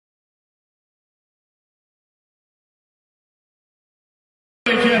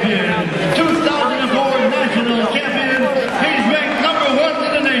Champion, 2004 national champion. He's ranked #1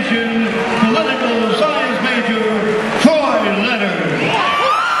 in the nation. Political science major, Troy Leonard.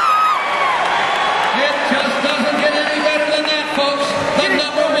 It just doesn't get any better than that, folks. The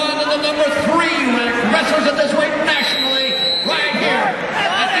 #1 and the #3 ranked wrestlers at this weight nationally, right here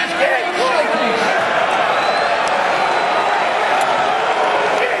at this great showcase.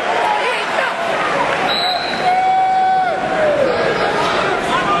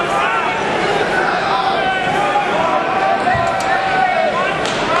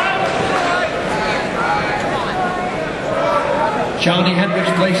 Johny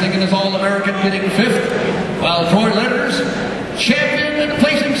Hendricks placing in his All-American, getting 5th, while Troy Leonard's champion and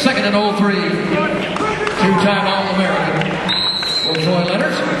placing 2nd in 03. Two-time All-American. Well, Troy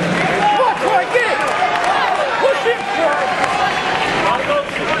Leonard's. Come on, Troy, get it! Push it, Troy!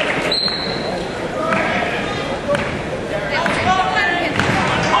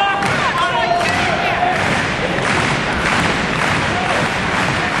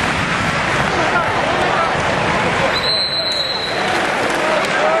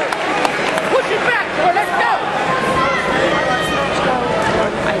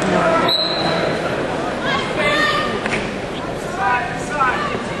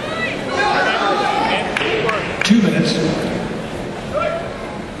 2 minutes.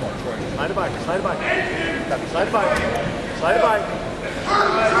 Slide it back, slide it back. Slide it back. Slide it back.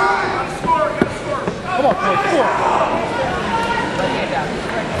 Come on, Troy, score.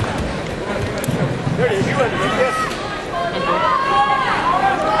 There it is, you ready, yes. Come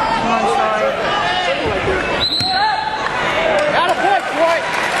on, Troy. Got a point, Troy.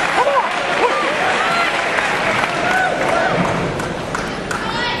 Come on, push it.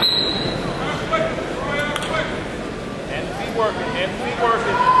 Hands feet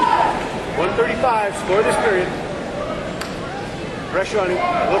working. 135, score this period. Pressure on him.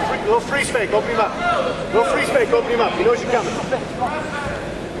 Little freeze fake, open him up. Little freeze fake, open him up. He knows you're coming.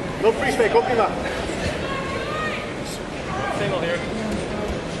 Little freeze fake, open him up. Single here.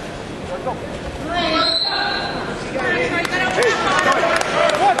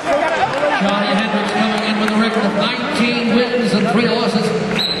 Johny Hendricks coming in with a record of 19 wins and 3 losses.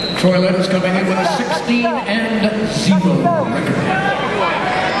 Troy Leonard's coming in with a 16-0 record.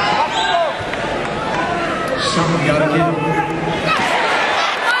 Something got to give.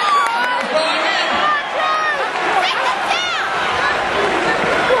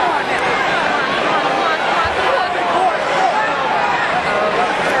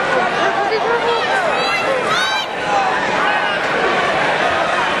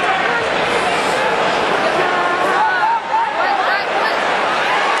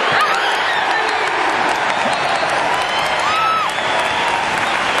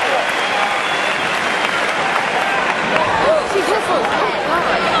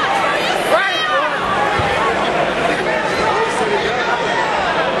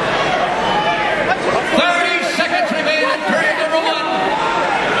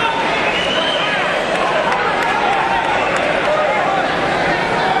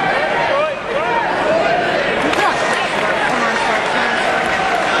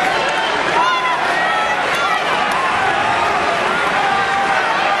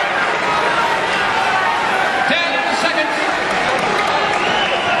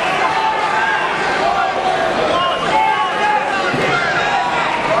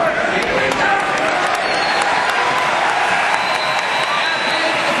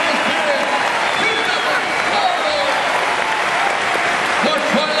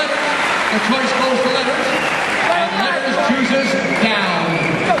 The choice goes to Leonard, and Leonard chooses down.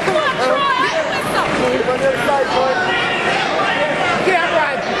 Come on, Troy! On the other side, Troy. Can't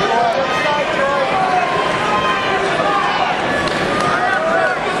ride you. On the other side, Troy.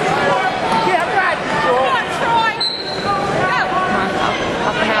 Can't ride you, Troy. Come on, Troy. Go. Come on,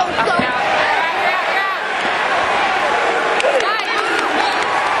 up and out, up and out.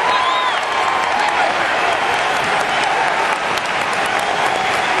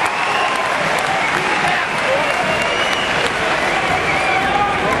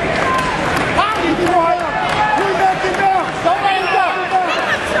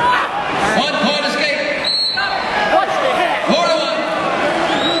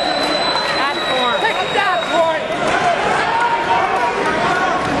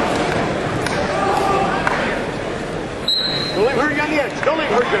 Don't leave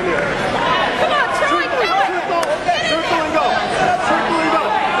her down there. Come on, Troy, go! Circle and go. Circle and go.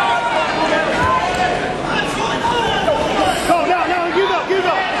 Go, now, you go, you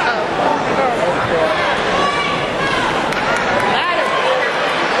go. Ladder. Come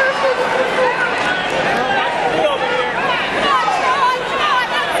on, Troy, come on.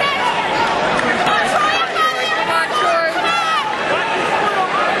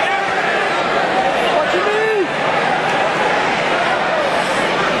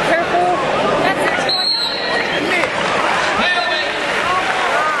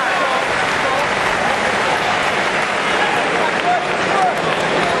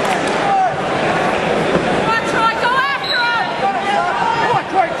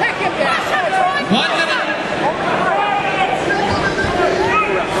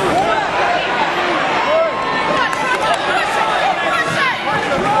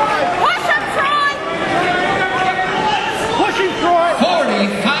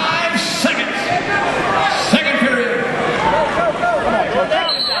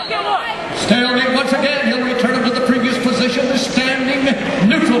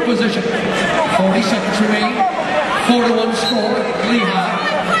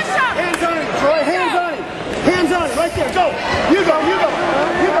 there. Go. You go. You go.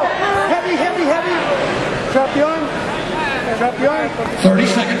 You go. Heavy, heavy, heavy. Drop the arm. Drop the arm. 30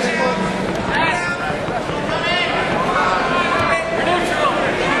 seconds.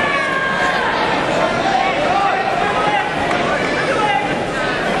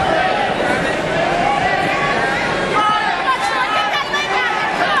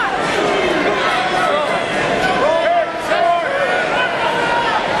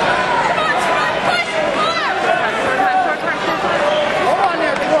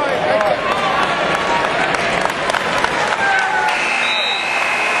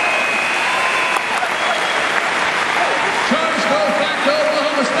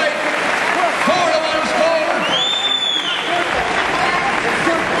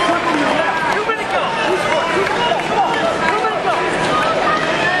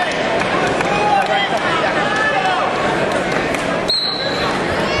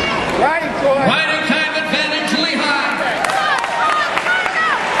 Riding time advantage, Lehigh.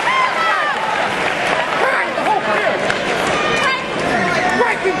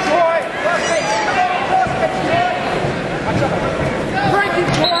 Breaking, Troy. Breaking,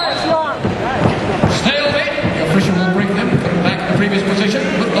 Troy. Stalemate. The official will bring them back to the previous position.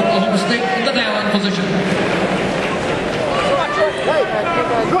 Put Oklahoma State in the down position. Hey,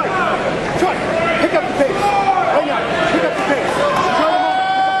 Troy, pick up the pace. Right now, pick up the pace.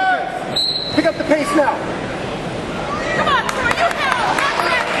 Pick up the pace now.